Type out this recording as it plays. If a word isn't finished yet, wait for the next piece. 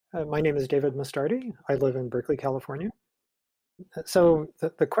My name is David Mastardi. I live in Berkeley, California. So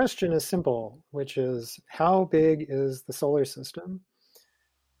the question is simple, which is how big is the solar system?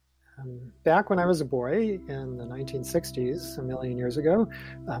 Back when I was a boy in the 1960s, a million years ago,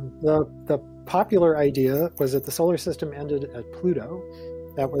 the popular idea was that the solar system ended at Pluto.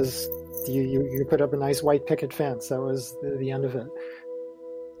 That was, you put up a nice white picket fence. That was the end of it.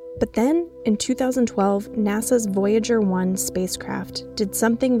 But then, in 2012, NASA's Voyager 1 spacecraft did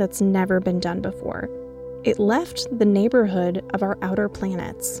something that's never been done before. It left the neighborhood of our outer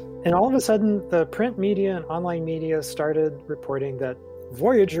planets. And all of a sudden, the print media and online media started reporting that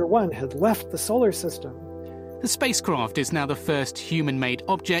Voyager 1 had left the solar system. The spacecraft is now the first human-made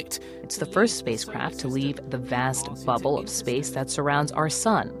object. It's the first spacecraft to leave the vast bubble of space that surrounds our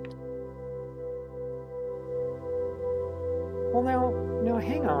sun. Well, now,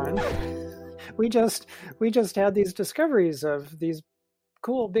 hang on. We just had these discoveries of these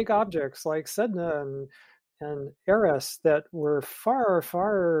cool big objects like Sedna and Eris that were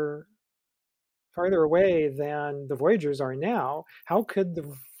farther away than the Voyagers are now. How could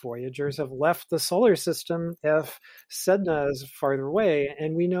the Voyagers have left the solar system if Sedna is farther away?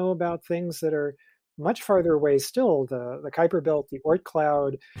 And we know about things that are much farther away still, the Kuiper Belt, the Oort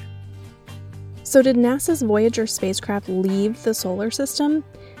cloud. So did NASA's Voyager spacecraft leave the solar system?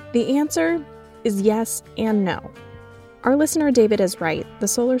 The answer is yes and no. Our listener David is right. The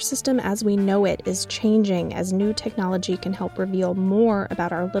solar system as we know it is changing as new technology can help reveal more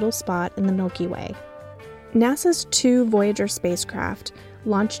about our little spot in the Milky Way. NASA's two Voyager spacecraft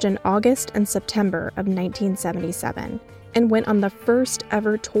launched in August and September of 1977 and went on the first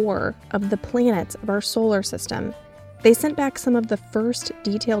ever tour of the planets of our solar system. They sent back some of the first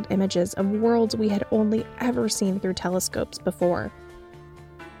detailed images of worlds we had only ever seen through telescopes before.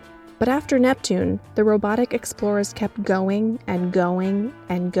 But after Neptune, the robotic explorers kept going and going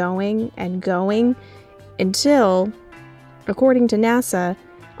and going and going until, according to NASA,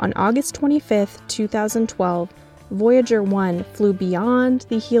 on August 25, 2012, Voyager 1 flew beyond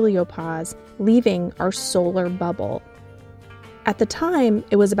the heliopause, leaving our solar bubble. At the time,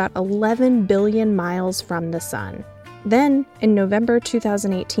 it was about 11 billion miles from the Sun. Then, in November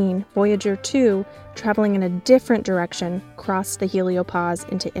 2018, Voyager 2, traveling in a different direction, crossed the heliopause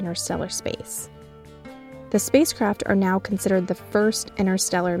into interstellar space. The spacecraft are now considered the first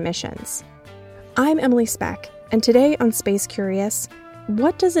interstellar missions. I'm Emily Speck, and today on Space Curious,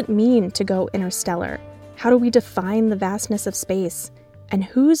 what does it mean to go interstellar? How do we define the vastness of space? And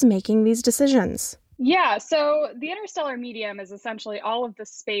who's making these decisions? Yeah, so the interstellar medium is essentially all of the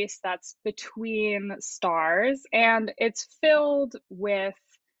space that's between stars, and it's filled with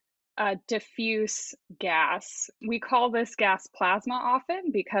a diffuse gas. We call this gas plasma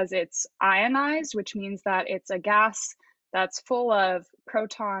often because it's ionized, which means that it's a gas that's full of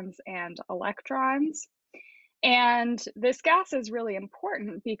protons and electrons. And this gas is really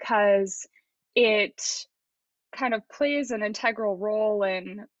important because it kind of plays an integral role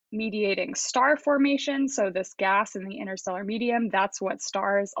in mediating star formation. So this gas in the interstellar medium, that's what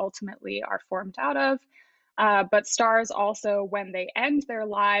stars ultimately are formed out of. But stars also, when they end their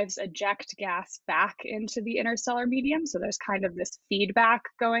lives, eject gas back into the interstellar medium. So there's kind of this feedback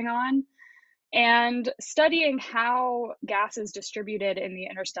going on. And studying how gas is distributed in the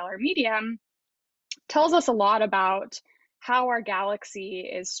interstellar medium tells us a lot about how our galaxy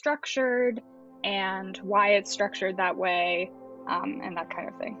is structured and why it's structured that way, and that kind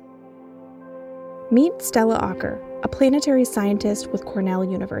of thing. Meet Stella Acker, a planetary scientist with Cornell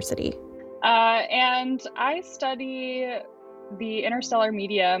University. And I study the interstellar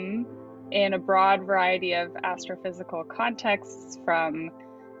medium in a broad variety of astrophysical contexts, from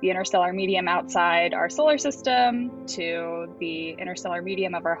the interstellar medium outside our solar system to the interstellar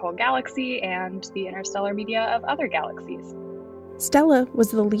medium of our whole galaxy and the interstellar media of other galaxies. Stella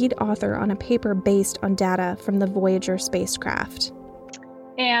was the lead author on a paper based on data from the Voyager spacecraft.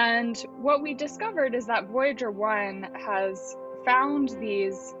 And what we discovered is that Voyager 1 has found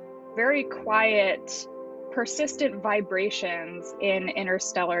these very quiet, persistent vibrations in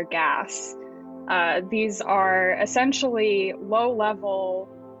interstellar gas. These are essentially low-level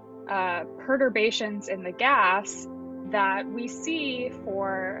perturbations in the gas that we see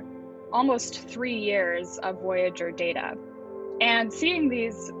for almost 3 years of Voyager data. And seeing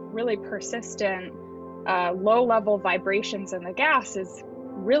these really persistent low-level vibrations in the gas is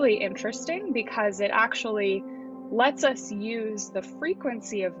really interesting because it actually lets us use the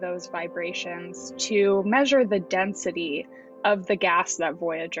frequency of those vibrations to measure the density of the gas that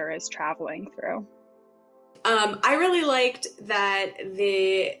Voyager is traveling through. I really liked that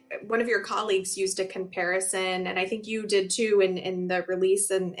one of your colleagues used a comparison, and I think you did too in the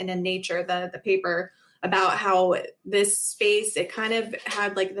release and in Nature, the paper, about how this space, it kind of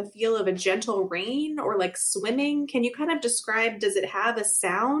had like the feel of a gentle rain or like swimming. Can you kind of describe, does it have a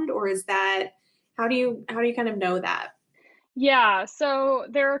sound, or is that, how do you kind of know that? Yeah, so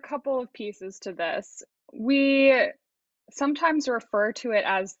there are a couple of pieces to this. We sometimes refer to it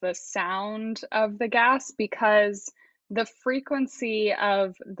as the sound of the gas because the frequency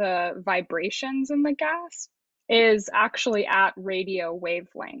of the vibrations in the gas is actually at radio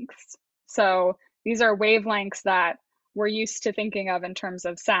wavelengths. So these are wavelengths that we're used to thinking of in terms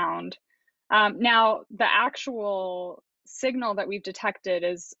of sound. Now, the actual signal that we've detected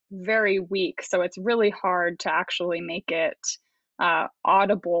is very weak, so it's really hard to actually make it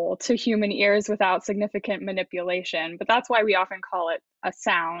audible to human ears without significant manipulation. But that's why we often call it a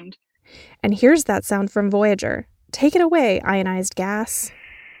sound. And here's that sound from Voyager. Take it away, ionized gas.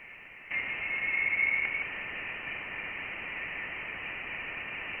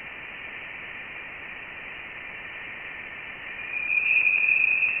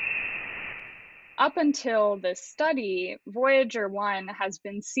 Up until this study, Voyager 1 has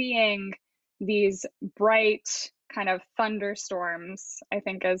been seeing these bright kind of thunderstorms, I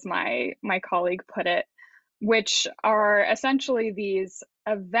think as my colleague put it, which are essentially these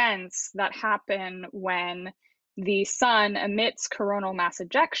events that happen when the sun emits coronal mass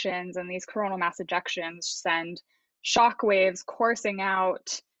ejections, and these coronal mass ejections send shock waves coursing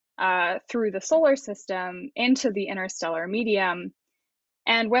out through the solar system into the interstellar medium.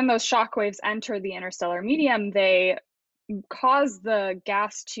 And when those shock waves enter the interstellar medium, they cause the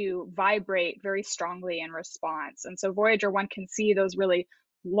gas to vibrate very strongly in response. And so Voyager 1 can see those really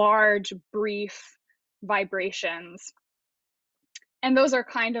large, brief vibrations. And those are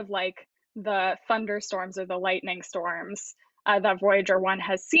kind of like the thunderstorms or the lightning storms that Voyager 1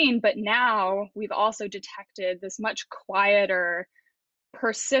 has seen. But now we've also detected this much quieter,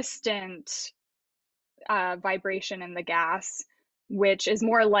 persistent vibration in the gas, which is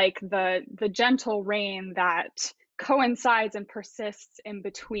more like the gentle rain that coincides and persists in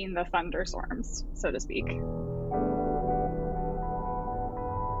between the thunderstorms, so to speak.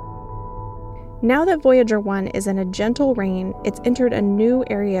 Now that Voyager 1 is in a gentle rain, it's entered a new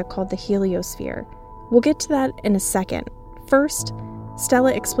area called the heliosphere. We'll get to that in a second. First,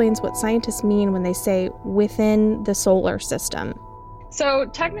 Stella explains what scientists mean when they say within the solar system. So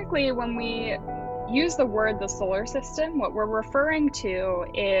technically, when we use the word the solar system, what we're referring to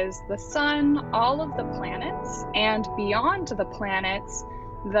is the sun, all of the planets, and beyond the planets,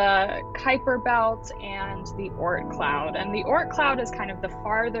 the Kuiper belt and the Oort cloud. And the Oort cloud is kind of the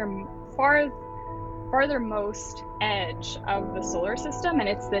farthermost edge of the solar system, and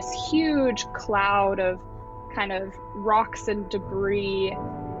it's this huge cloud of kind of rocks and debris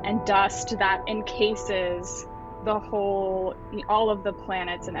and dust that encases all of the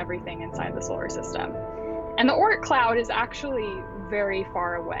planets and everything inside the solar system. And the Oort cloud is actually very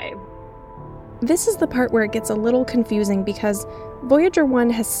far away. This is the part where it gets a little confusing because Voyager 1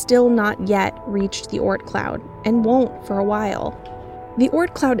 has still not yet reached the Oort cloud and won't for a while. The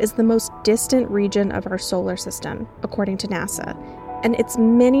Oort cloud is the most distant region of our solar system, according to NASA, and it's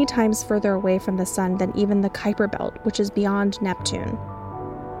many times further away from the sun than even the Kuiper belt, which is beyond Neptune.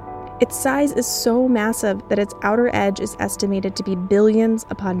 Its size is so massive that its outer edge is estimated to be billions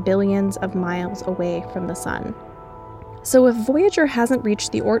upon billions of miles away from the sun. So if Voyager hasn't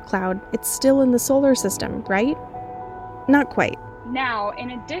reached the Oort cloud, it's still in the solar system, right? Not quite. Now,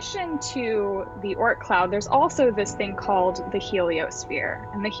 in addition to the Oort cloud, there's also this thing called the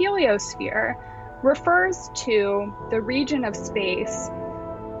heliosphere. And the heliosphere refers to the region of space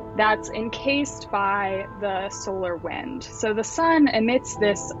that's encased by the solar wind. So the sun emits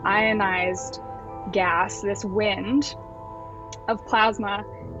this ionized gas, this wind of plasma,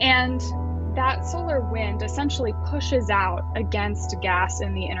 and that solar wind essentially pushes out against gas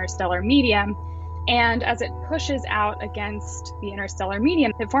in the interstellar medium. And as it pushes out against the interstellar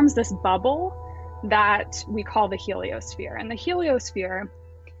medium, it forms this bubble that we call the heliosphere. And the heliosphere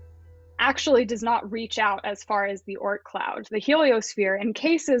actually does not reach out as far as the Oort cloud. The heliosphere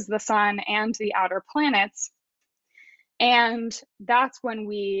encases the sun and the outer planets. And that's when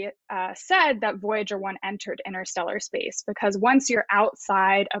we said that Voyager 1 entered interstellar space, because once you're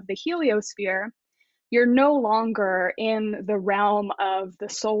outside of the heliosphere, you're no longer in the realm of the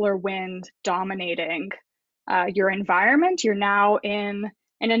solar wind dominating your environment. You're now in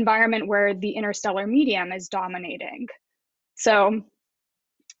an environment where the interstellar medium is dominating. So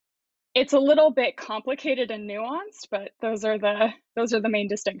it's a little bit complicated and nuanced, but those are the main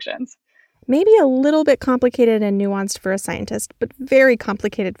distinctions. Maybe a little bit complicated and nuanced for a scientist, but very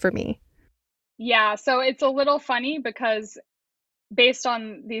complicated for me. Yeah, so it's a little funny because based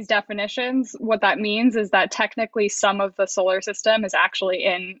on these definitions, what that means is that technically some of the solar system is actually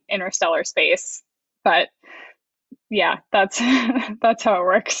in interstellar space. But yeah, that's that's how it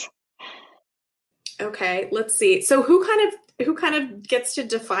works. Okay, let's see. So who kind of gets to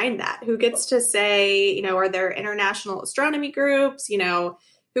define that? Who gets to say, are there international astronomy groups?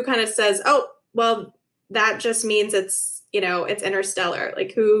 Who kind of says, oh, well, that just means it's interstellar.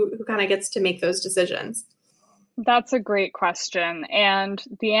 Like who kind of gets to make those decisions? That's a great question. And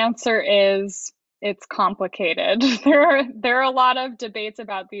the answer is it's complicated. There are a lot of debates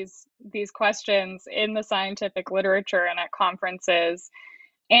about these questions in the scientific literature and at conferences.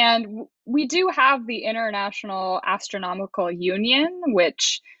 And we do have the International Astronomical Union,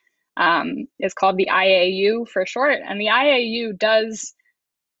 which is called the IAU for short. And the IAU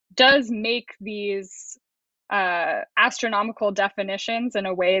does make these astronomical definitions in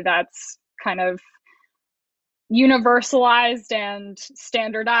a way that's kind of universalized and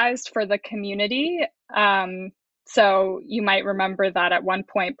standardized for the community. So you might remember that at one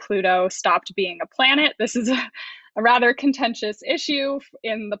point Pluto stopped being a planet. This is a rather contentious issue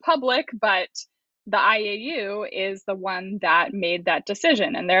in the public, but the IAU is the one that made that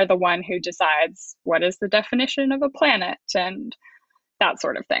decision, and they're the one who decides what is the definition of a planet and that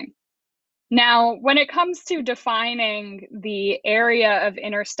sort of thing. Now, when it comes to defining the area of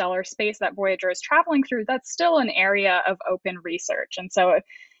interstellar space that Voyager is traveling through, that's still an area of open research. And so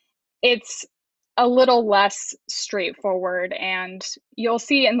it's a little less straightforward. And you'll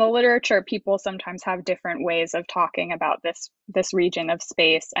see in the literature, people sometimes have different ways of talking about this region of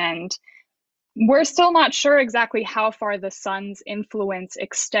space. And we're still not sure exactly how far the sun's influence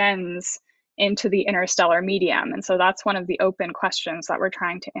extends into the interstellar medium. And so that's one of the open questions that we're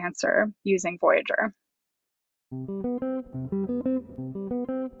trying to answer using Voyager.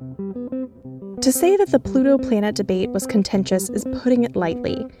 To say that the Pluto planet debate was contentious is putting it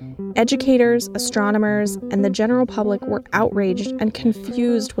lightly. Educators, astronomers, and the general public were outraged and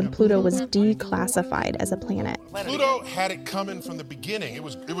confused when Pluto was declassified as a planet. Pluto had it coming from the beginning. It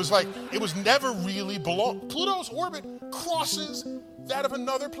was like it was never really belong. Pluto's orbit crosses that of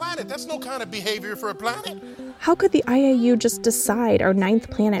another planet. That's no kind of behavior for a planet. How could the IAU just decide our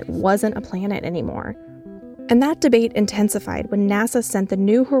 9th planet wasn't a planet anymore? And that debate intensified when NASA sent the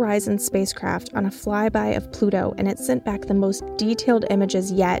New Horizons spacecraft on a flyby of Pluto, and it sent back the most detailed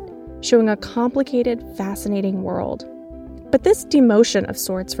images yet, showing a complicated, fascinating world. But this demotion of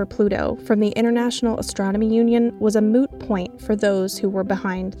sorts for Pluto from the International Astronomy Union was a moot point for those who were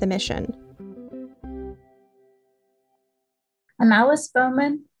behind the mission. I'm Alice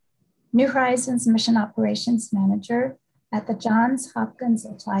Bowman, New Horizons Mission Operations Manager at the Johns Hopkins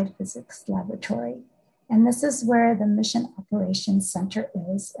Applied Physics Laboratory. And this is where the Mission Operations Center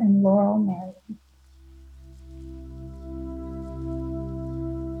is in Laurel, Maryland.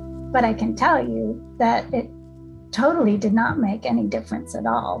 But I can tell you that it totally did not make any difference at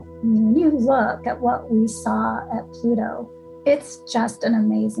all. I mean, when you look at what we saw at Pluto, it's just an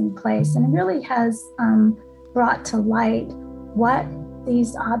amazing place. And it really has brought to light what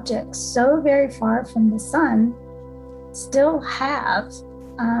these objects so very far from the sun still have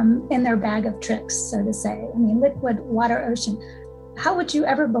in their bag of tricks, so to say. I mean, liquid water ocean. How would you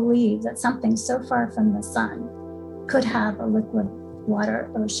ever believe that something so far from the sun could have a liquid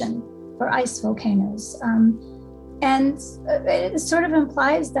water ocean or ice volcanoes? And it sort of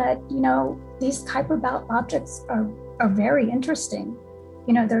implies that, these Kuiper Belt objects are very interesting.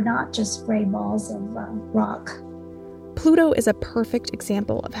 They're not just gray balls of rock. Pluto is a perfect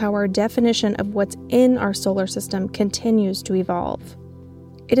example of how our definition of what's in our solar system continues to evolve.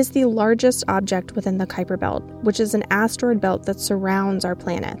 It is the largest object within the Kuiper Belt, which is an asteroid belt that surrounds our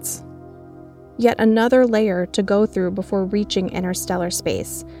planets. Yet another layer to go through before reaching interstellar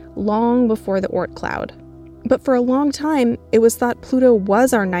space, long before the Oort cloud. But for a long time, it was thought Pluto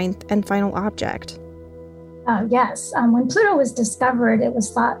was our 9th and final object. Yes. When Pluto was discovered, it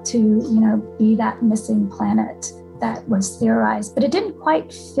was thought to, be that missing planet that was theorized, but it didn't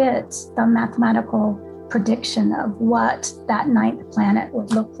quite fit the mathematical prediction of what that 9th planet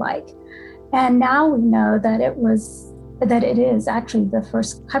would look like. And now we know that it is actually the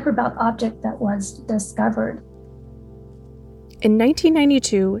first Kuiper Belt object that was discovered. In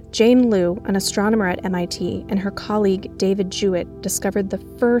 1992, Jane Liu, an astronomer at MIT, and her colleague David Jewett discovered the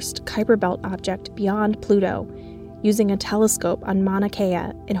first Kuiper Belt object beyond Pluto using a telescope on Mauna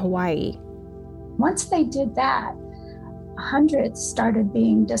Kea in Hawaii. Once they did that, hundreds started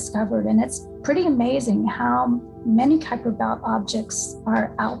being discovered, and it's pretty amazing how many Kuiper Belt objects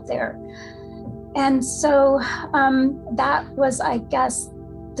are out there. And so that was, I guess,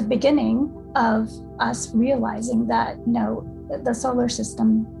 the beginning of us realizing that, the solar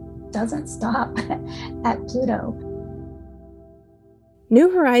system doesn't stop at Pluto.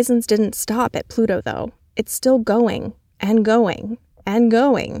 New Horizons didn't stop at Pluto, though. It's still going and going and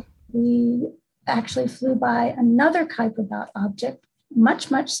going. We actually flew by another Kuiper Belt object,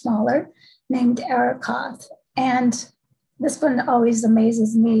 much, much smaller, named Arrokoth. And this one always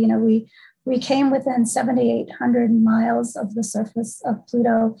amazes me. We came within 7,800 miles of the surface of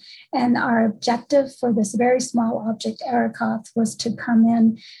Pluto, and our objective for this very small object, Arrokoth, was to come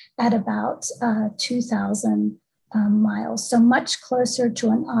in at about 2,000 miles, so much closer to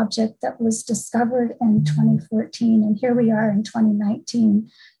an object that was discovered in 2014. And here we are in 2019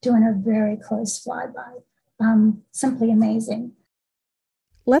 doing a very close flyby. Simply amazing.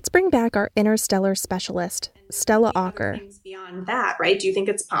 Let's bring back our interstellar specialist, Stella Ocker. Beyond that, right? Do you think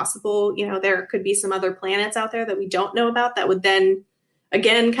it's possible, there could be some other planets out there that we don't know about that would then,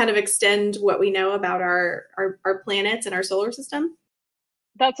 again, kind of extend what we know about our planets and our solar system?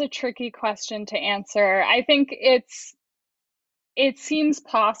 That's a tricky question to answer. I think it seems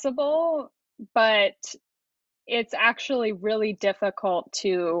possible, but it's actually really difficult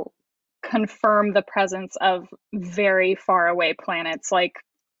to confirm the presence of very far away planets like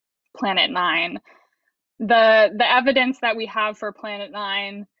Planet 9. The evidence that we have for Planet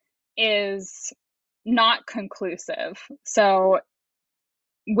 9 is not conclusive. So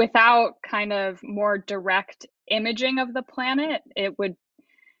without kind of more direct imaging of the planet, it would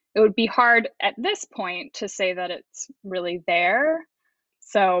be hard at this point to say that it's really there.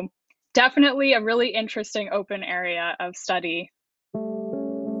 So definitely a really interesting open area of study.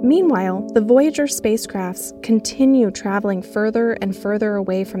 Meanwhile, the Voyager spacecrafts continue traveling further and further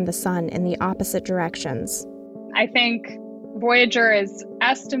away from the sun in the opposite directions. I think Voyager is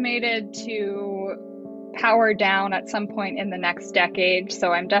estimated to power down at some point in the next decade,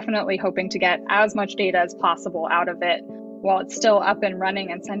 so I'm definitely hoping to get as much data as possible out of it while it's still up and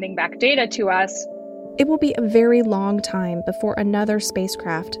running and sending back data to us. It will be a very long time before another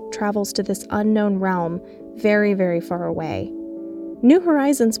spacecraft travels to this unknown realm very, very far away. New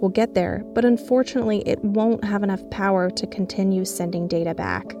Horizons will get there, but unfortunately it won't have enough power to continue sending data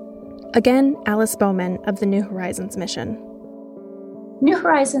back. Again, Alice Bowman of the New Horizons mission. New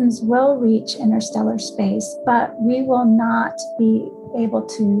Horizons will reach interstellar space, but we will not be able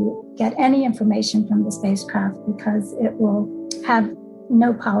to get any information from the spacecraft because it will have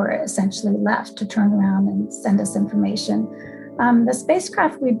no power essentially left to turn around and send us information. The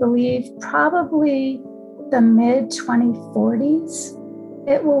spacecraft, we believe, probably the mid-2040s,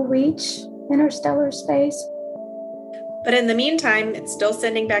 it will reach interstellar space. But in the meantime, it's still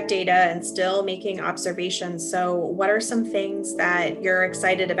sending back data and still making observations. So what are some things that you're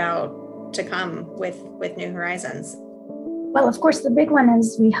excited about to come with New Horizons? Well, of course, the big one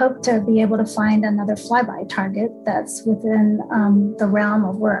is we hope to be able to find another flyby target that's within the realm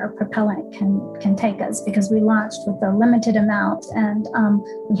of where our propellant can take us, because we launched with a limited amount and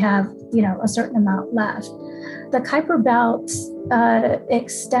we have, a certain amount left. The Kuiper Belt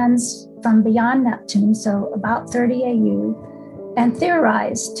extends from beyond Neptune, so about 30 AU, and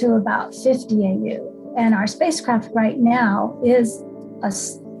theorized to about 50 AU. And our spacecraft right now is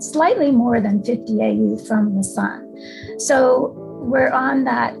slightly more than 50 AU from the sun. So we're on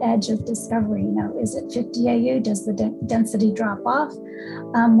that edge of discovery. Is it 50 AU? Does the density drop off?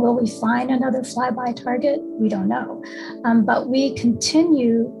 Will we find another flyby target? We don't know. But we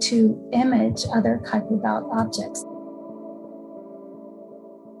continue to image other Kuiper Belt objects.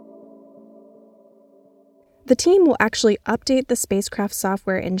 The team will actually update the spacecraft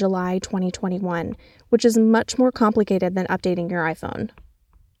software in July 2021, which is much more complicated than updating your iPhone.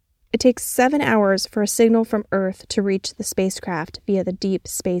 It takes 7 hours for a signal from Earth to reach the spacecraft via the Deep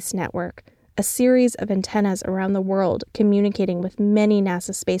Space Network, a series of antennas around the world communicating with many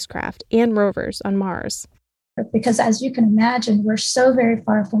NASA spacecraft and rovers on Mars. Because as you can imagine, we're so very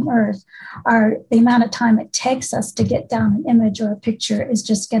far from Earth, the amount of time it takes us to get down an image or a picture is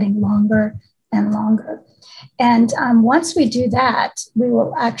just getting longer and longer. And once we do that, we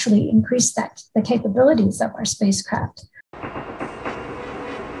will actually increase the capabilities of our spacecraft.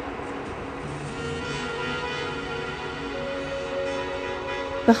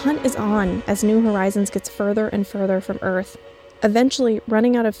 The hunt is on as New Horizons gets further and further from Earth, eventually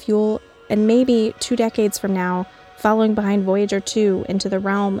running out of fuel and maybe 2 decades from now, following behind Voyager 2 into the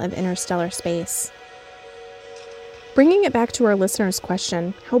realm of interstellar space. Bringing it back to our listener's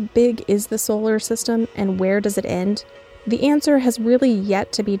question, how big is the solar system and where does it end? The answer has really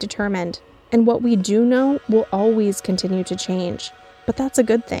yet to be determined, and what we do know will always continue to change. But that's a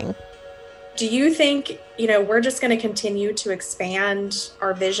good thing. Do you think, we're just going to continue to expand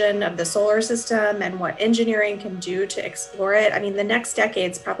our vision of the solar system and what engineering can do to explore it? I mean, the next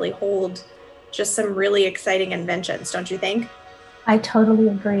decades probably hold just some really exciting inventions, don't you think? I totally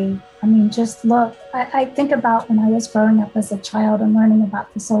agree. I mean, just look, I think about when I was growing up as a child and learning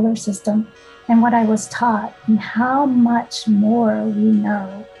about the solar system and what I was taught and how much more we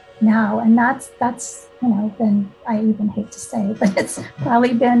know now. And that's been, I even hate to say, but it's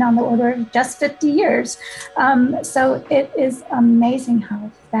probably been on the order of just 50 years. So it is amazing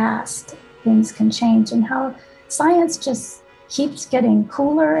how fast things can change and how science just keeps getting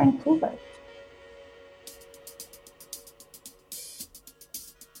cooler and cooler.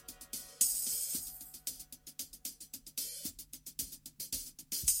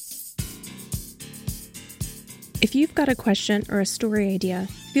 If you've got a question or a story idea,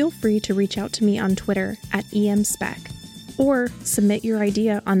 feel free to reach out to me on Twitter at EMSpec, or submit your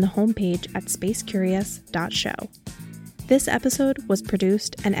idea on the homepage at spacecurious.show. This episode was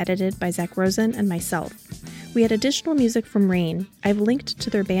produced and edited by Zach Rosen and myself. We had additional music from Rain. I've linked to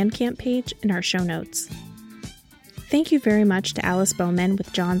their Bandcamp page in our show notes. Thank you very much to Alice Bowman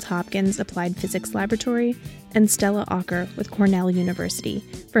with Johns Hopkins Applied Physics Laboratory and Stella Ocker with Cornell University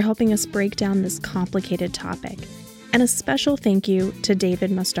for helping us break down this complicated topic. And a special thank you to David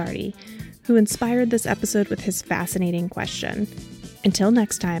Mustardi, who inspired this episode with his fascinating question. Until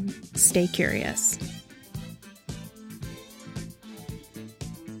next time, stay curious.